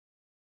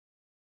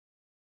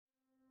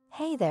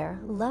Hey there,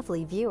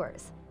 lovely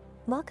viewers.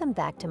 Welcome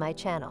back to my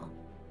channel.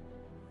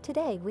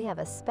 Today we have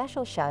a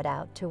special shout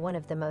out to one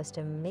of the most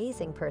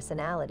amazing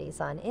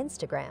personalities on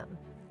Instagram,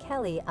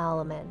 Kelly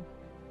Aleman.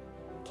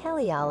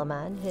 Kelly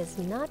Aleman is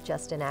not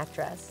just an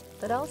actress,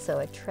 but also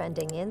a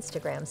trending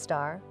Instagram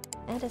star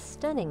and a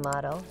stunning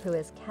model who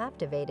has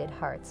captivated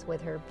hearts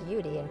with her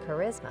beauty and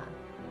charisma.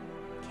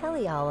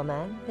 Kelly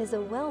Aleman is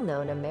a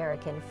well-known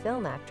American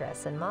film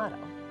actress and model.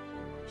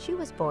 She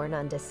was born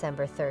on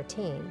December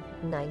 13,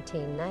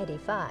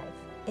 1995,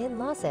 in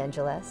Los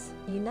Angeles,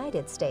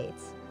 United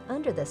States,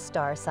 under the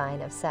star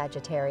sign of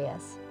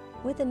Sagittarius,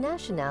 with a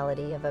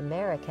nationality of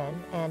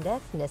American and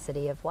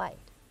ethnicity of white.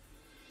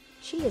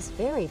 She is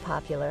very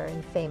popular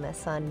and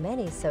famous on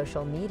many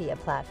social media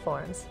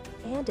platforms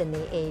and in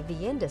the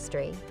AV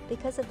industry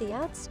because of the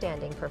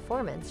outstanding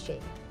performance she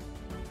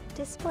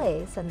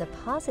displays and the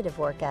positive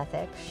work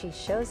ethic she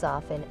shows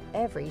off in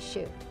every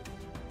shoot.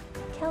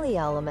 Kelly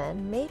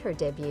Aleman made her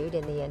debut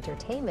in the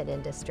entertainment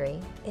industry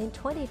in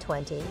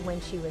 2020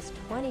 when she was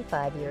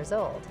 25 years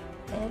old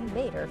and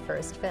made her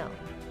first film.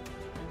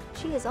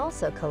 She has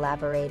also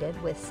collaborated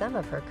with some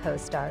of her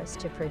co-stars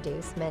to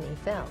produce many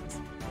films.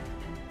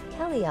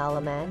 Kelly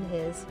Aleman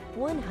is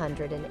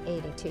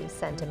 182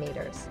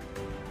 centimeters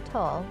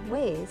tall,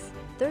 weighs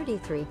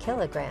 33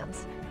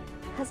 kilograms,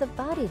 has a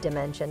body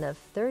dimension of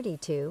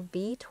 32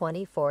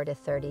 B24 to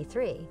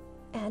 33,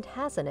 and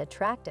has an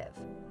attractive,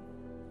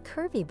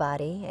 curvy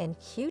body and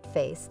cute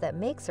face that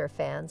makes her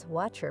fans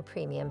watch her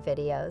premium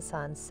videos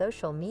on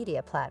social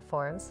media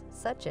platforms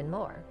such and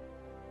more.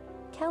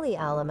 Kelly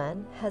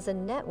Aleman has a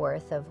net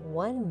worth of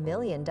 $1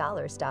 million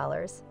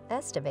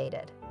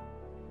estimated.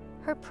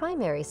 Her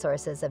primary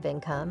sources of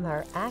income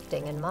are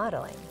acting and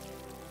modeling.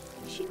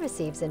 She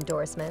receives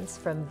endorsements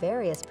from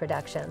various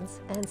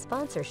productions and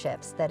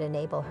sponsorships that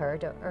enable her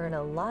to earn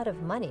a lot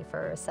of money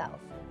for herself.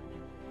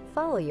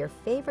 Follow your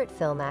favorite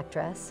film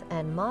actress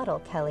and model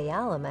Kelly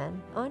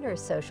Aleman on her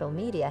social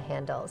media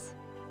handles: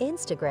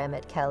 Instagram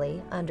at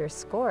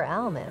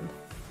Kelly_Aleman,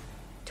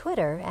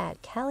 Twitter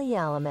at Kelly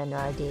Aleman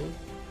RD,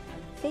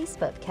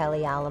 Facebook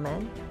Kelly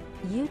Aleman,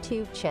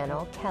 YouTube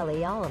channel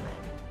Kelly Aleman.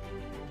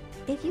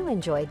 If you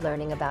enjoyed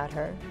learning about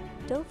her,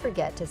 don't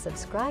forget to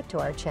subscribe to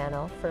our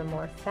channel for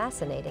more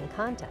fascinating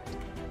content.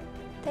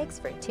 Thanks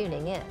for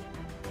tuning in.